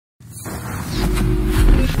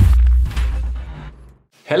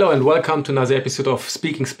Hello and welcome to another episode of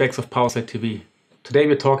Speaking Specs of Powerslide TV. Today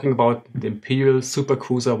we're talking about the Imperial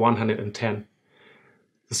Supercruiser 110.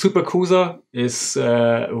 The Supercruiser is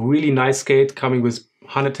a really nice skate coming with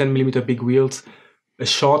 110mm big wheels, a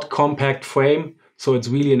short compact frame, so it's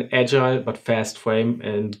really an agile but fast frame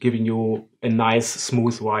and giving you a nice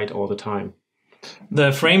smooth ride all the time.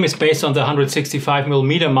 The frame is based on the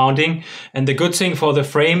 165mm mounting, and the good thing for the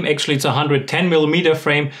frame, actually it's a 110mm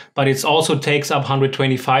frame, but it also takes up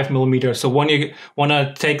 125mm. So when you want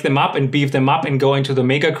to take them up and beef them up and go into the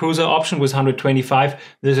Mega Cruiser option with 125,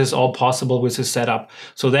 this is all possible with this setup.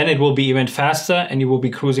 So then it will be even faster and you will be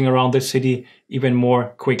cruising around the city even more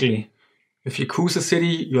quickly. If you cruise the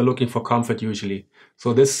city, you're looking for comfort usually.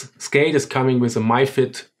 So this skate is coming with a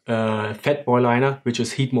MYFIT Fat Boy liner, which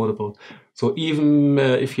is heat moldable. So even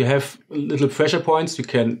if you have little pressure points, you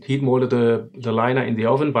can heat mold the liner in the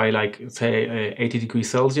oven by like say 80 degrees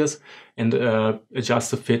Celsius and adjust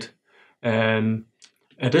the fit.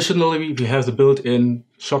 Additionally, we have the built-in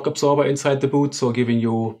shock absorber inside the boot, so giving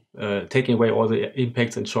you taking away all the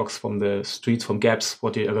impacts and shocks from the streets, from gaps,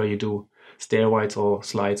 whatever you do, stair rides or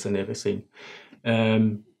slides and everything.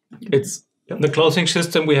 The closing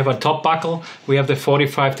system, we have a top buckle, we have the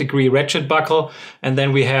 45-degree ratchet buckle, and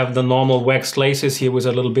then we have the normal waxed laces here with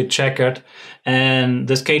a little bit checkered. And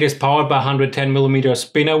the skate is powered by 110mm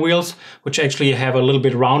spinner wheels, which actually have a little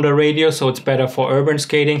bit rounder radius, so it's better for urban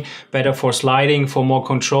skating, better for sliding, for more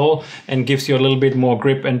control, and gives you a little bit more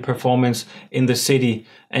grip and performance in the city.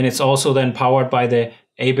 And it's also then powered by the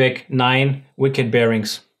ABEC 9 Wicked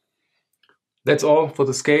bearings. That's all for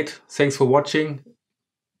the skate. Thanks for watching.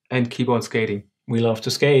 And keep on skating. We love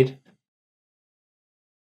to skate.